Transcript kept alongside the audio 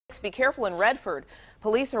Be careful in Redford.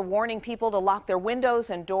 Police are warning people to lock their windows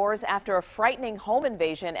and doors after a frightening home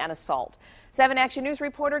invasion and assault. 7 Action News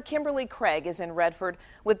reporter Kimberly Craig is in Redford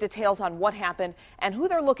with details on what happened and who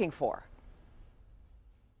they're looking for.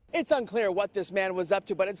 It's unclear what this man was up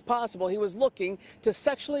to, but it's possible he was looking to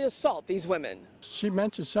sexually assault these women. She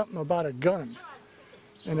mentioned something about a gun,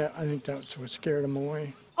 and I think that's what scared him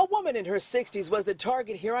away. A woman in her 60s was the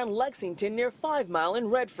target here on Lexington near 5 Mile in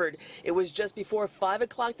Redford. It was just before 5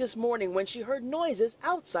 o'clock this morning when she heard noises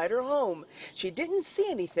outside her home. She didn't see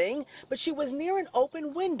anything, but she was near an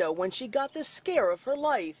open window when she got the scare of her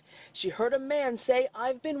life. She heard a man say,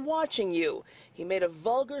 "I've been watching you." He made a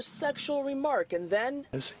vulgar sexual remark and then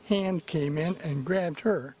His hand came in and grabbed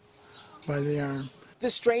her by the arm. the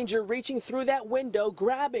stranger reaching through that window,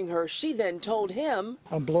 grabbing her. She then told him,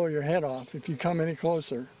 "I'll blow your head off if you come any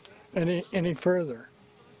closer, any further."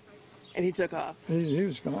 and he took off. He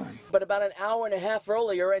was gone. But about an hour and a half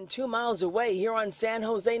earlier and 2 miles away here on San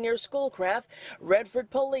Jose near Schoolcraft, Redford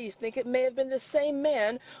Police think it may have been the same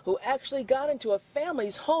man who actually got into a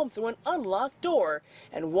family's home through an unlocked door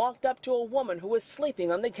and walked up to a woman who was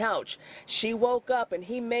sleeping on the couch. She woke up and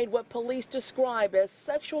he made what police describe as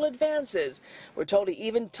sexual advances. We're told he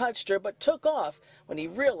even touched her but took off when he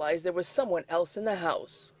realized there was someone else in the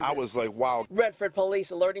house. I was like, wow. Redford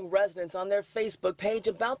Police alerting residents on their Facebook page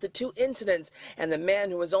about the two incidents and the man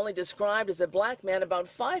who was only described as a black man about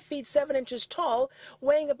 5 feet 7 inches tall,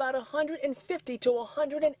 weighing about 150 to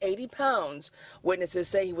 180 pounds. Witnesses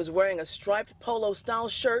say he was wearing a striped polo-style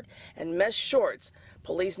shirt and mesh shorts.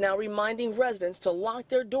 Police now reminding residents to lock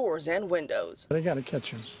their doors and windows. They got to catch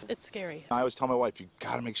him. It's scary. I always tell my wife, you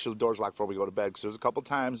got to make sure the door's locked before we go to bed, because there's a couple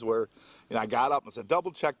times where, I got up and said, double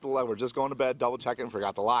check the lever. We're just going to bed, double check it, and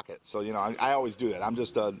forgot to lock it. So, I always do that. I'm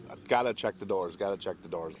just, got to check the doors, got to check the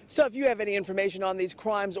doors. So if you have any information on these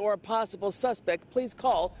crimes or a possible suspect, please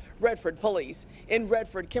call Redford Police. In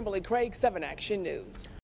Redford, Kimberly Craig, 7 Action News.